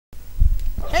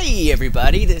Hey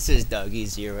everybody, this is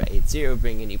Doggy080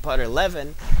 bringing you part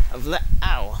 11 of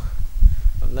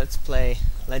Let's Play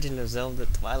Legend of Zelda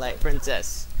Twilight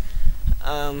Princess.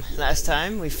 Last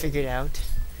time we figured out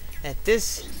that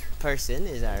this person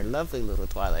is our lovely little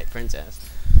Twilight Princess,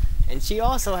 and she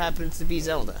also happens to be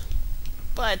Zelda.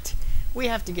 But we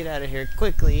have to get out of here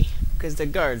quickly because the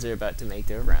guards are about to make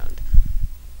their round.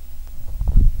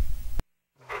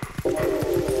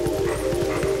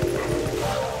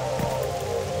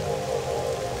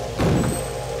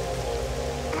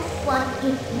 What you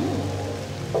mean?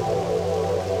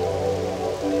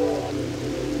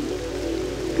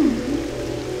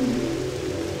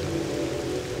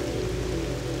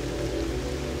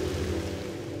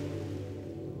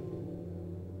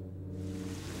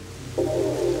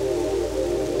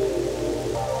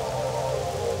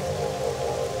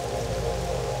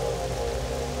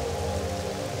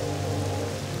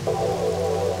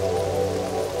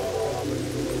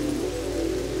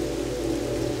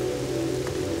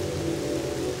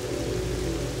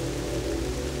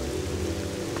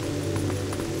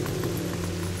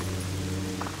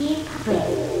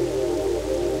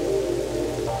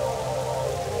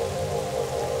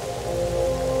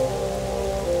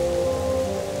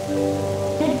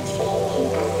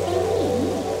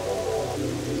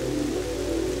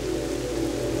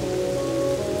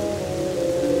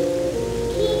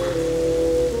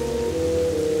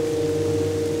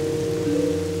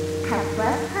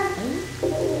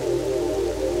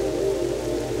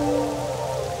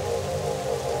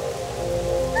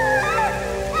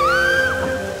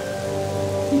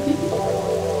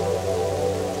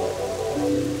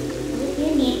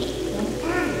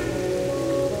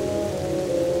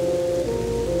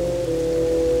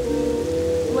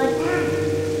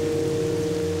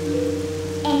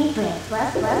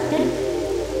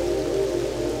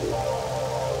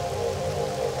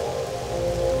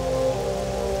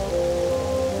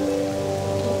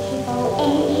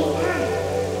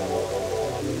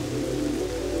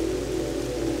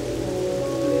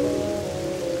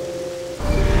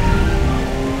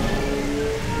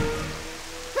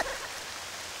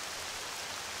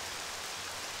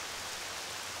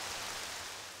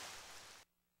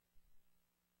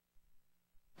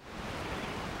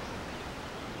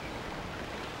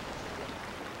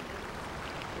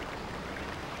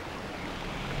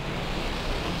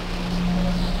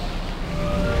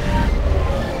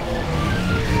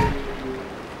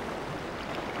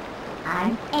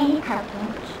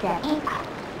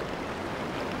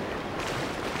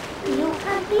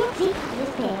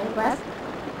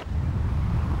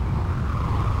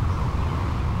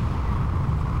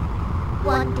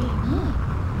 What do you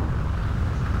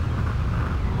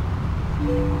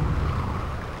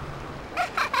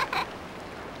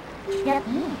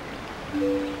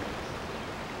mean?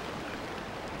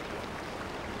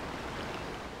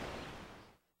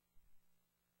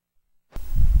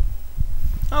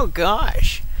 Oh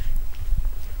gosh,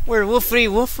 we're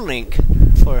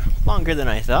Wolflink for longer than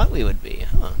I thought we would be,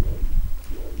 huh?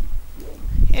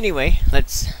 Anyway,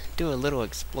 let's do a little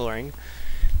exploring.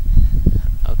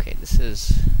 Okay, this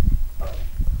is...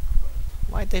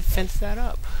 Why'd they fence that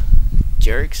up?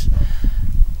 Jerks.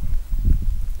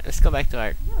 Let's go back to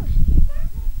our...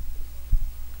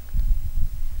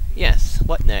 Yes,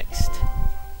 what next?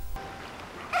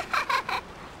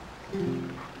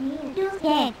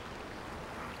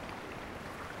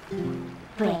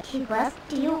 Break was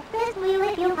still best me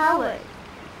with your power.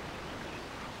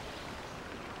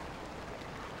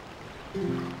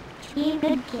 Be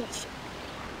good kids.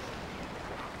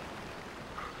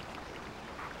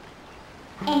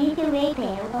 Any way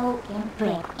there can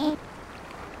break it.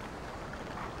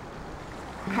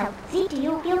 How did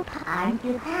you feel part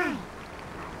you die?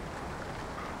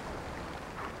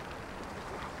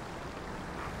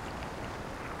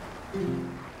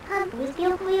 How was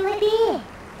your will be?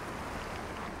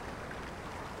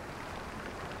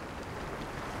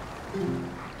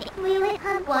 It will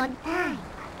have one time.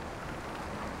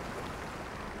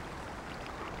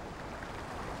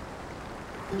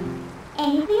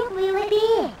 Anything will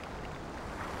be.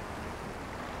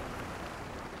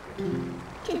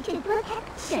 To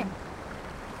protection.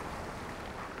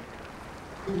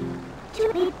 To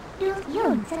reduce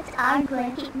young such are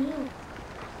granted new.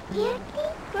 Here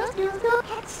first you so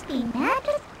catch the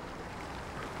matters.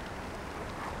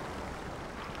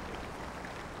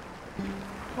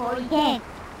 For yeah.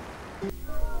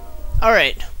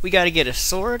 Alright, we gotta get a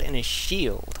sword and a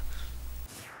shield.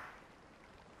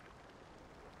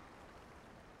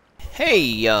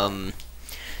 Hey,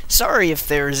 sorry if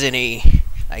there's any,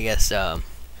 I guess,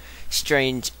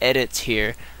 strange edits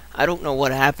here. I don't know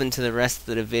what happened to the rest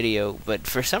of the video, but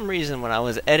for some reason when I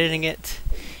was editing it,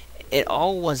 it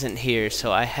all wasn't here,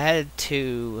 so I had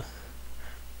to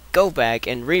go back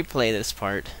and replay this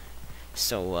part.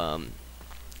 So,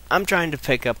 I'm trying to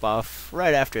pick up off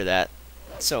right after that.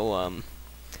 So,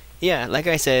 yeah, like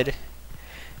I said,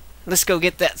 let's go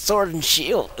get that sword and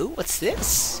shield. Ooh, what's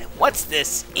this? What's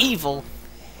this? Evil.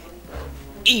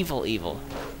 Evil, evil.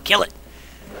 Kill it.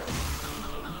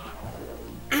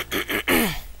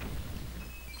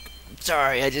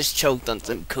 Sorry, I just choked on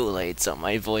some Kool-Aid, so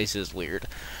my voice is weird.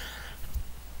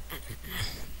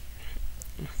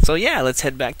 So yeah, let's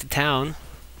head back to town.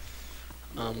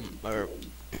 Or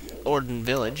Orden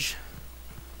Village.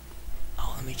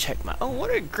 Oh, let me check my... Oh,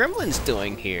 what are gremlins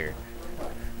doing here?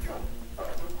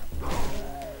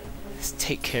 Let's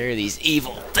take care of these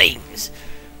evil things.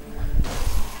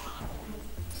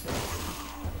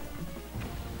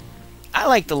 I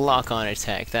like the lock-on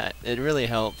attack. That it really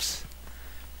helps.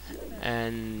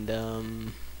 And let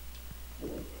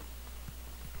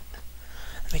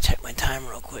me check my time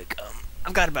real quick.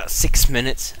 I've got about 6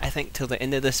 minutes, I think, till the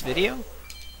end of this video.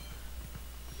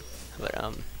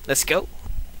 But let's go.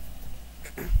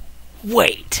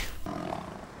 Wait.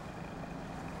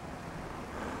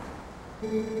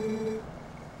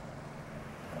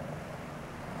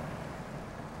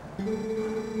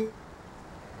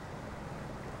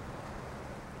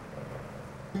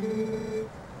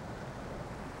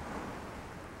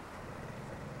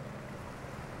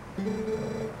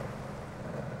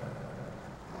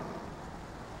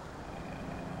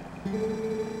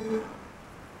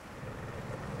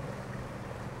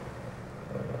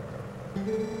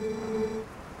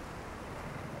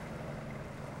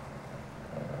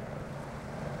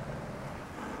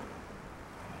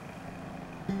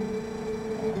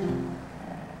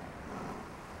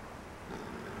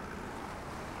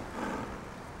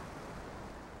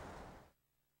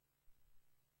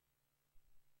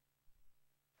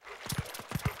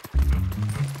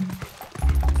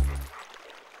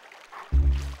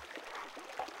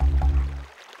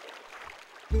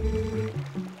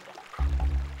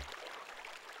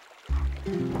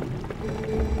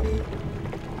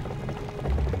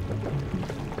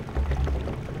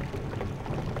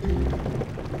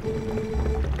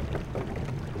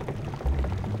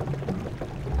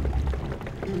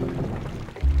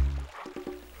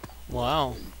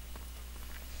 Wow.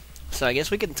 So I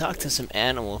guess we can talk to some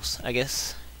animals. I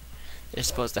guess they're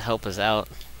supposed to help us out.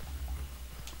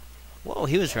 Whoa,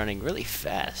 he was running really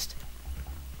fast.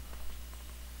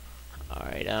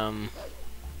 Alright,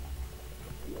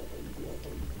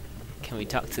 can we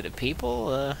talk to the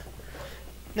people?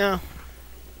 No.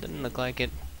 Doesn't look like it.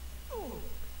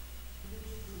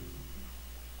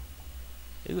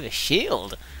 Ooh, a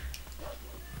shield!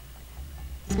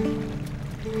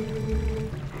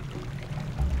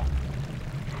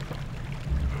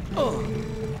 Oh!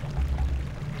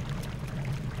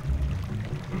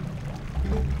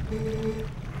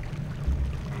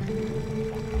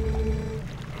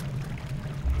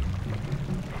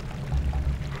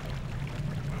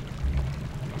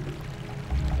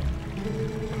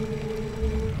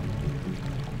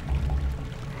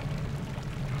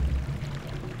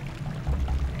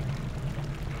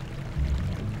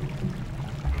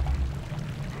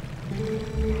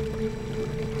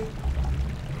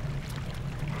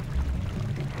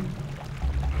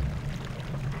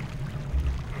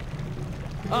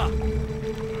 Ah!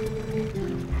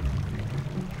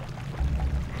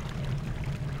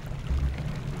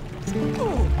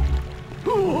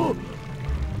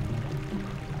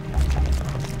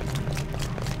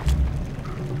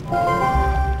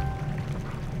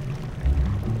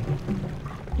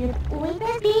 You'd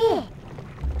always be.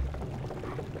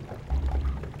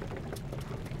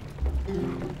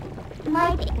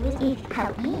 My request is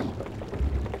help me.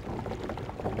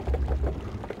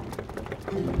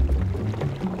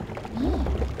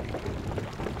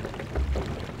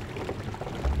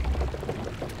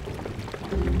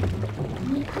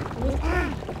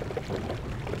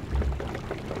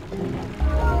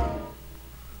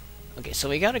 Okay, so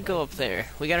we gotta go up there.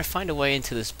 We gotta find a way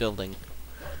into this building.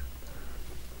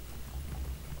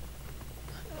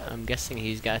 I'm guessing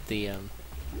he's got the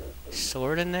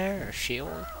sword in there, or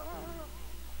shield.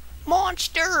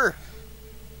 Monster!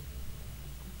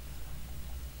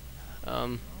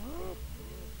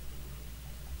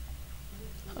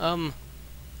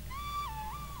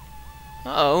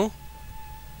 Uh-oh.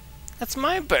 That's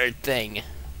my bird thing.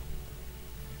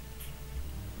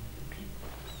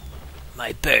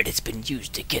 My bird has been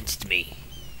used against me.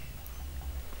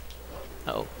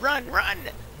 Oh, run, run!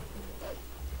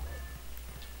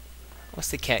 What's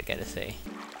the cat gotta say?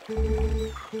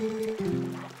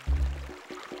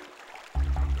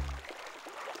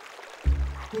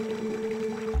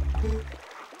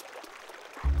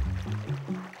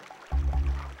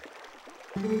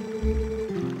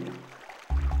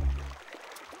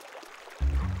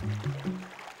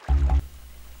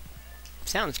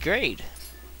 Sounds great.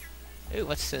 Ooh,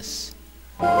 what's this?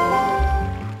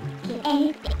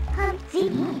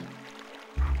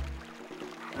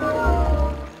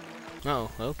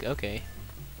 Oh, okay.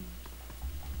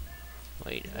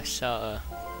 Wait, I saw a...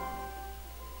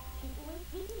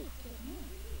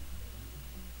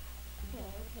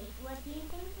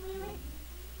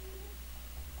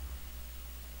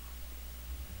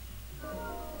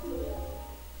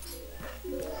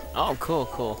 Oh,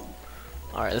 cool.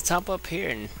 Alright, let's hop up here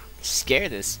and scare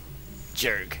this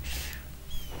jerk.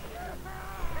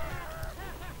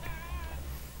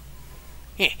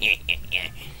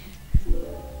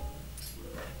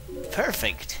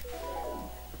 Perfect.